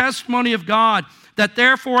on the testimony of God, that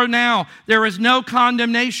therefore now there is no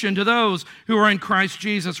condemnation to those who are in Christ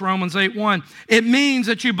Jesus, Romans 8:1. It means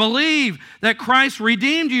that you believe that Christ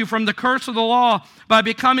redeemed you from the curse of the law by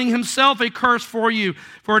becoming himself a curse for you.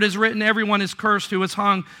 For it is written, everyone is cursed who is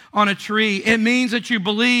hung on a tree. It means that you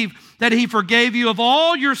believe that he forgave you of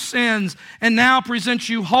all your sins and now presents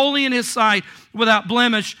you holy in his sight, without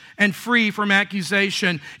blemish and free from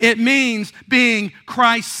accusation. It means being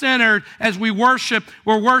Christ-centered. As we worship,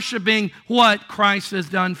 we're worshiping what Christ has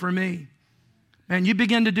done for me. And you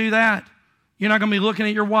begin to do that, you're not going to be looking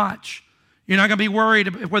at your watch. You're not going to be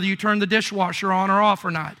worried whether you turn the dishwasher on or off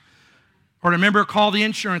or not. Or remember to call the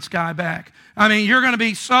insurance guy back. I mean, you're going to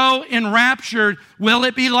be so enraptured. Will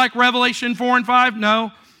it be like Revelation 4 and 5?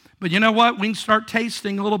 No. But you know what? We can start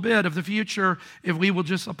tasting a little bit of the future if we will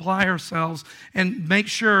just apply ourselves and make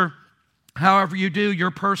sure, however you do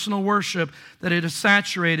your personal worship, that it is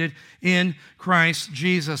saturated in Christ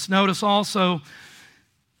Jesus. Notice also,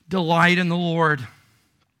 delight in the Lord.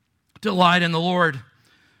 Delight in the Lord.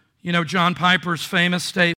 You know, John Piper's famous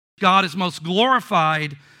statement, God is most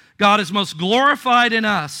glorified. God is most glorified in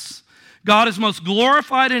us. God is most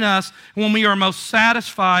glorified in us when we are most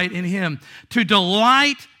satisfied in him. To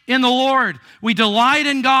delight in the Lord. We delight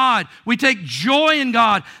in God. We take joy in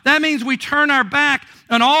God. That means we turn our back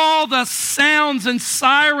on all the sounds and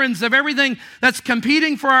sirens of everything that's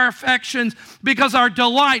competing for our affections, because our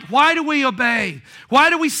delight. Why do we obey? Why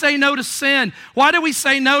do we say no to sin? Why do we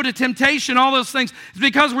say no to temptation? All those things. It's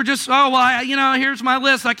because we're just, here's my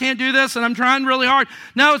list. I can't do this and I'm trying really hard.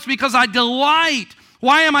 No, it's because I delight.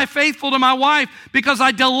 Why am I faithful to my wife? Because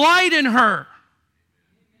I delight in her.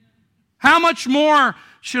 How much more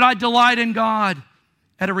should I delight in God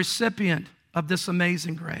as a recipient of this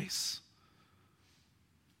amazing grace?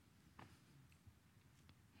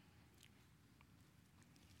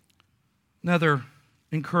 Another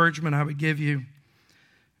encouragement I would give you,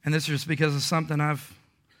 and this is just because of something I've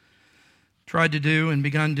tried to do and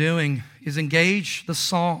begun doing, is engage the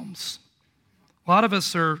Psalms. A lot of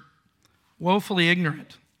us are woefully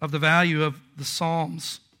ignorant of the value of the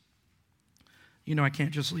Psalms. You know I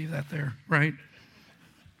can't just leave that there, right?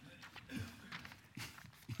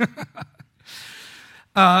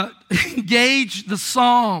 Engage the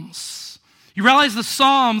Psalms. You realize the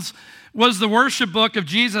Psalms was the worship book of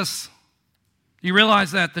Jesus. You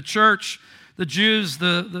realize that the church, the Jews,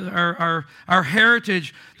 our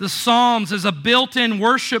heritage, the Psalms is a built-in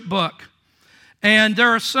worship book. And there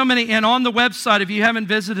are so many, and on the website, if you haven't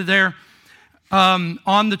visited there,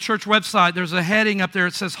 on the church website, there's a heading up there.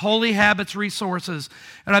 It says Holy Habits Resources.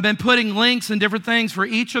 And I've been putting links and different things for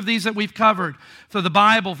each of these that we've covered. For the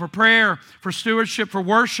Bible, for prayer, for stewardship, for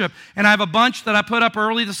worship. And I have a bunch that I put up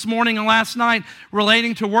early this morning and last night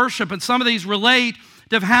relating to worship. And some of these relate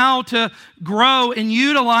to how to grow in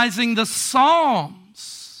utilizing the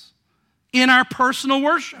Psalms in our personal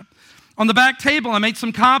worship. On the back table, I made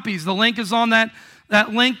some copies. The link is on that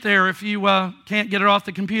link there. If you can't get it off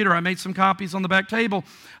the computer, I made some copies on the back table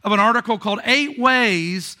of an article called 8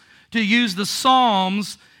 Ways to Use the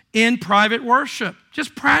Psalms in Private Worship.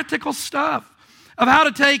 Just practical stuff of how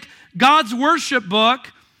to take God's worship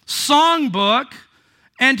book, song book,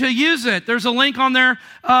 and to use it. There's a link on there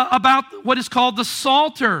about what is called the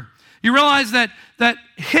Psalter. You realize that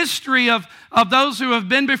history of those who have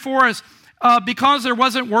been before us, because there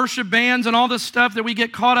wasn't worship bands and all this stuff that we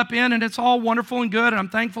get caught up in, and it's all wonderful and good, and I'm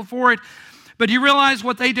thankful for it. But you realize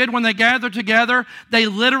what they did when they gathered together? They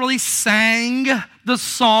literally sang the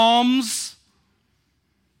Psalms.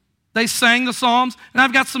 They sang the Psalms. And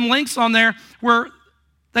I've got some links on there where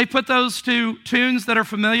they put those to tunes that are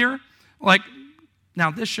familiar. Like, now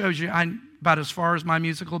this shows you I'm about as far as my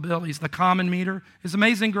musical abilities. The common meter. Is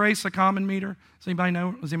Amazing Grace a common meter? Does anybody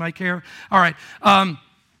know? Does anybody care? All right.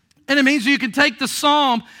 And it means you can take the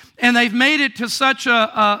psalm, and they've made it to such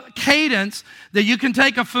a cadence that you can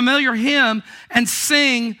take a familiar hymn and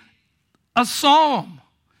sing a psalm.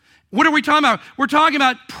 What are we talking about? We're talking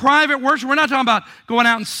about private worship. We're not talking about going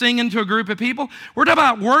out and singing to a group of people. We're talking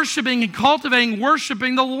about worshiping and cultivating,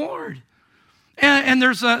 worshiping the Lord. And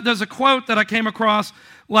there's a quote that I came across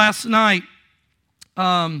last night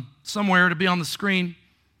somewhere to be on the screen.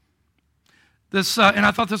 And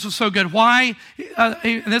I thought this was so good. Why?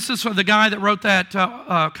 And this is for the guy that wrote that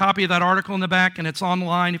copy of that article in the back, and it's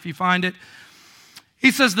online if you find it.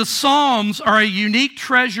 He says, the Psalms are a unique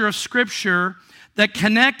treasure of Scripture that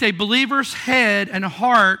connect a believer's head and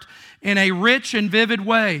heart in a rich and vivid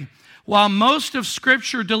way. While most of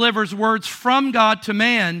Scripture delivers words from God to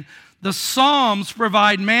man, the Psalms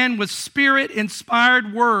provide man with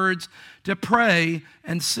Spirit-inspired words to pray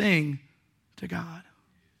and sing to God.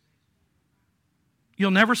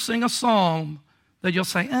 You'll never sing a psalm that you'll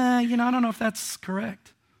say, I don't know if that's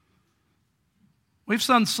correct. We've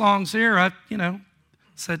sung songs here, I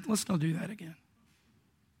said, let's not do that again.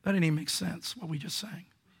 That didn't even make sense, what we just sang.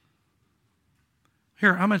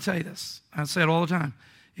 Here, I'm going to tell you this. I say it all the time.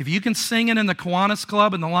 If you can sing it in the Kiwanis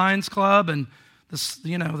Club and the Lions Club and the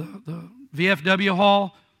VFW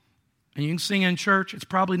Hall, and you can sing in church, it's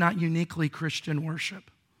probably not uniquely Christian worship.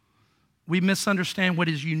 We misunderstand what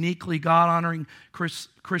is uniquely God-honoring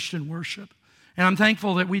Christian worship. And I'm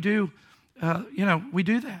thankful that we do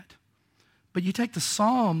that. But you take the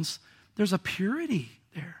Psalms, there's a purity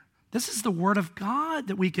there. This is the Word of God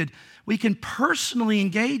that we can personally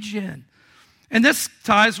engage in. And this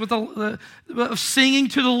ties with the singing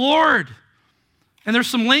to the Lord. And there's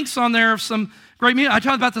some links on there of some great music. I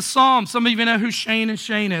talked about the Psalms. Some of you know who Shane and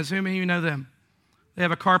Shane is. Who many of you know them? They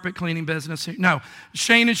have a carpet cleaning business. No,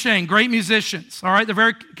 Shane and Shane, great musicians. All right, they're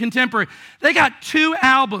very contemporary. They got 2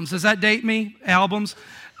 albums. Does that date me? Albums.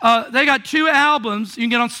 They got 2 albums. You can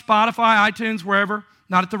get on Spotify, iTunes, wherever.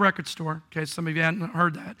 Not at the record store, in case some of you hadn't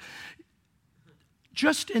heard that.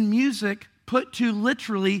 Just in music, put to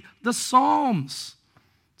literally the Psalms.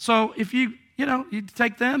 So if you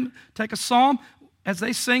take a psalm, as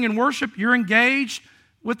they sing and worship, you're engaged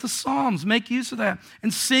with the Psalms. Make use of that.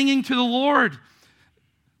 And singing to the Lord.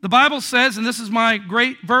 The Bible says, and this is my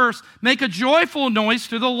great verse, make a joyful noise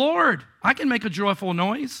to the Lord. I can make a joyful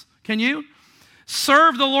noise. Can you?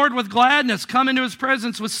 Serve the Lord with gladness. Come into His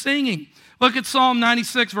presence with singing. Look at Psalm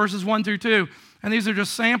 96, verses 1 through 2. And these are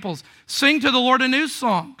just samples. Sing to the Lord a new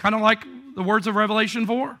song, kind of like the words of Revelation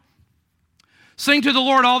 4. Sing to the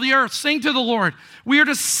Lord, all the earth. Sing to the Lord. We are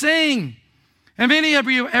to sing. Have any of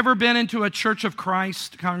you ever been into a Church of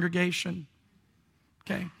Christ congregation?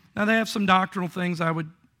 Okay. Now, they have some doctrinal things I would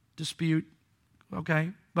dispute,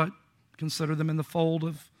 okay, but consider them in the fold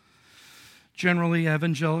of generally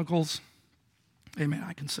evangelicals. They may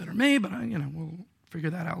not consider me, but we'll figure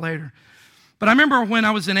that out later. But I remember when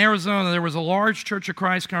I was in Arizona, there was a large Church of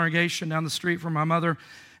Christ congregation down the street from my mother.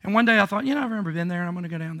 And one day I thought, I've never been there, and I'm going to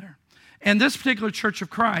go down there. And this particular Church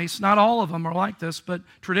of Christ, not all of them are like this, but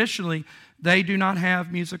traditionally, they do not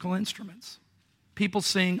have musical instruments. People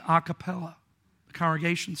sing a cappella. The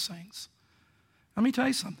congregation sings. Let me tell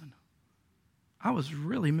you something. I was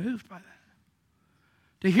really moved by that.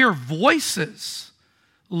 To hear voices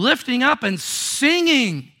lifting up and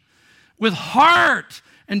singing with heart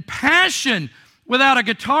and passion without a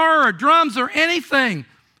guitar or drums or anything.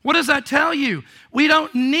 What does that tell you? We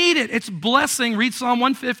don't need it. It's blessing. Read Psalm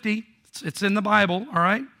 150. It's in the Bible, all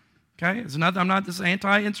right? Okay? I'm not this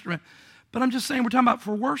anti-instrument. But I'm just saying we're talking about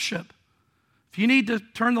for worship. If you need to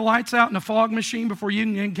turn the lights out in a fog machine before you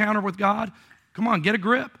can encounter with God, come on, get a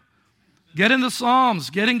grip. Get in the Psalms.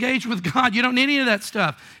 Get engaged with God. You don't need any of that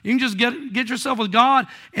stuff. You can just get yourself with God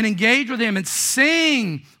and engage with Him and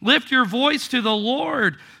sing. Lift your voice to the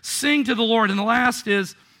Lord. Sing to the Lord. And the last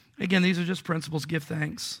is, again, these are just principles. Give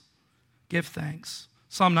thanks. Give thanks.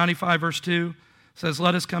 Psalm 95, verse 2 says,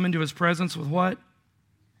 let us come into His presence with what?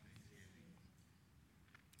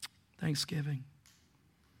 Thanksgiving.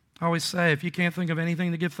 I always say, if you can't think of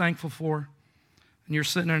anything to give thankful for, and you're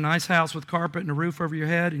sitting in a nice house with carpet and a roof over your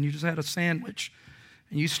head, and you just had a sandwich,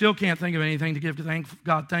 and you still can't think of anything to give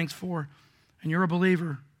God thanks for, and you're a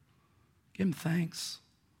believer, give Him thanks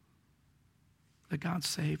that God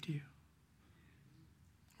saved you.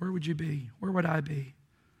 Where would you be? Where would I be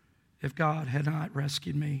if God had not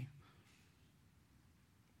rescued me?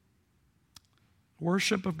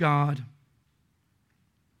 Worship of God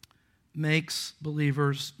makes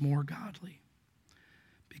believers more godly.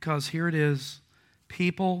 Because here it is,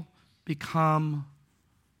 people become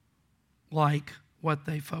like what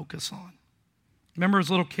they focus on. Remember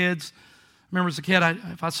as little kids, as a kid,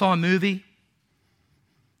 if I saw a movie,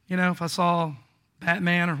 if I saw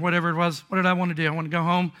Batman or whatever it was, what did I want to do? I want to go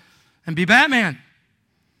home and be Batman.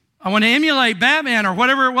 I want to emulate Batman or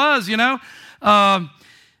whatever it was, we want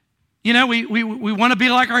to be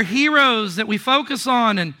like our heroes that we focus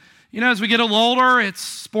on. And, as we get a little older, it's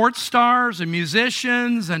sports stars and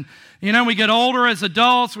musicians. And, we get older as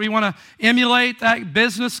adults, we want to emulate that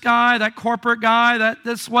business guy, that corporate guy,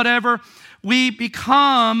 this whatever. We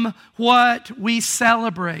become what we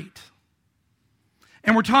celebrate.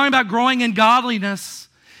 And we're talking about growing in godliness.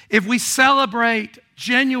 If we celebrate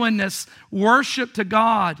genuineness, worship to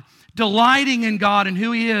God, delighting in God and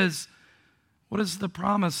who He is, what is the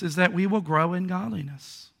promise? Is that we will grow in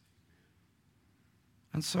godliness.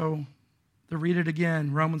 And so, to read it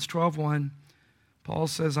again, Romans 12:1, Paul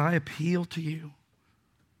says, I appeal to you.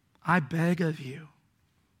 I beg of you.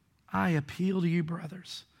 I appeal to you,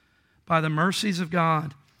 brothers, by the mercies of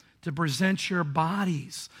God, to present your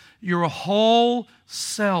bodies, your whole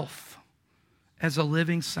self, as a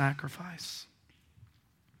living sacrifice,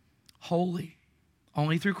 holy,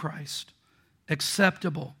 only through Christ,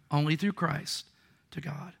 acceptable, only through Christ, to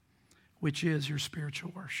God, which is your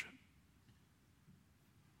spiritual worship.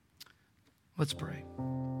 Let's pray.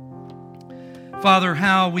 Father,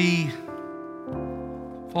 how we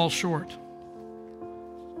fall short,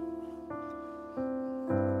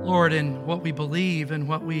 Lord, in what we believe and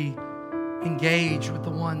what we engage with the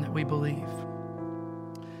one that we believe.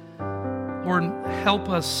 Lord, help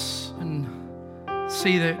us and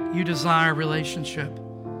see that you desire relationship.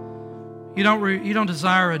 You don't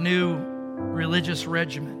desire a new religious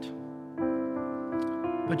regiment,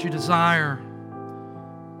 but you desire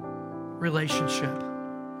relationship.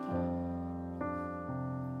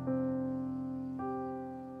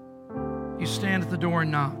 You stand at the door and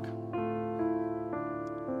knock.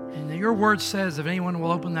 And your word says if anyone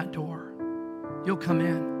will open that door, you'll come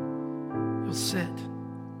in, you'll sit,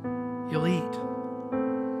 you'll eat,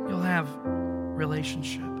 you'll have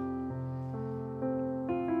relationship.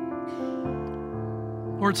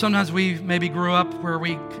 Lord, sometimes we maybe grew up where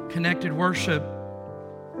we connected worship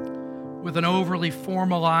with an overly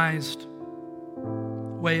formalized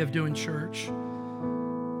way of doing church.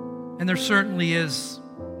 And there certainly is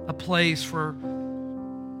a place for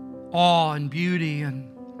awe and beauty and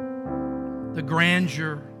the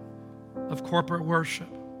grandeur of corporate worship.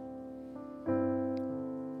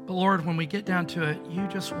 But Lord, when we get down to it, you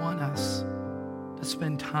just want us to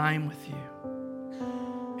spend time with you.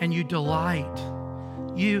 And you delight.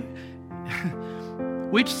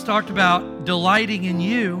 We just talked about delighting in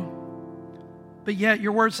you, but yet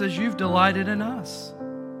your word says you've delighted in us.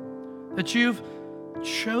 That you've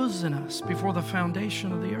chosen us before the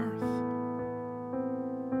foundation of the earth.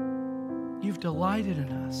 You've delighted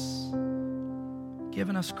in us,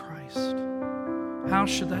 given us Christ. How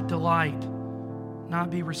should that delight not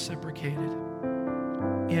be reciprocated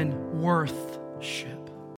in worthship?